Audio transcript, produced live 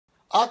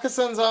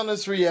Akasan's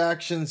honest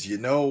reactions. You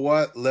know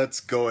what? Let's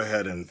go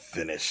ahead and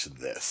finish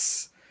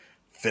this.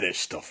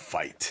 Finish the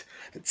fight.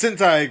 Since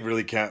I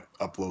really can't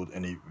upload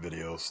any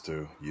videos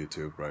to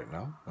YouTube right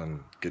now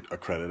and get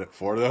accredited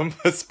for them,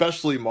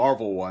 especially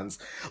Marvel ones,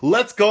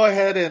 let's go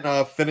ahead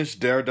and finish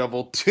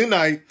Daredevil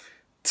tonight.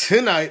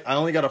 Tonight, I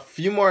only got a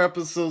few more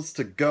episodes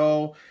to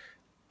go.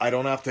 I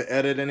don't have to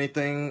edit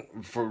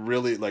anything for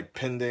really like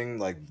pending,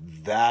 like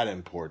that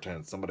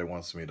important. Somebody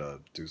wants me to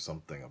do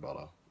something about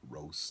a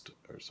roast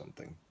or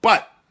something.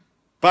 But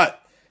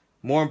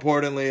more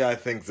importantly, I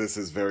think this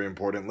is very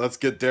important. Let's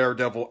get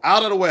Daredevil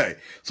out of the way.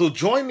 So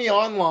join me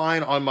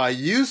online on my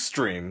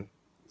Ustream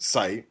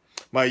site,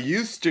 my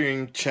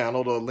Ustream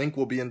channel. The link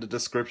will be in the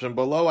description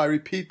below. I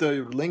repeat,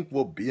 the link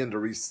will be in the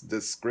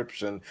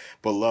description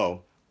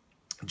below.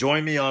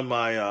 Join me on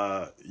my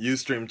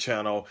Ustream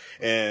channel,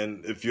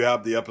 and if you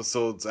have the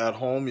episodes at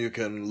home, you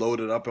can load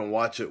it up and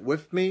watch it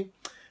with me,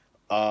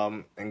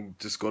 and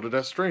just go to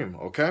that stream,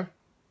 okay?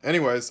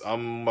 Anyways,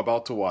 I'm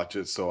about to watch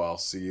it, so I'll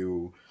see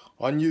you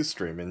on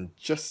Ustream in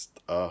just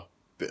a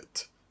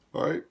bit.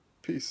 All right,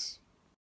 peace.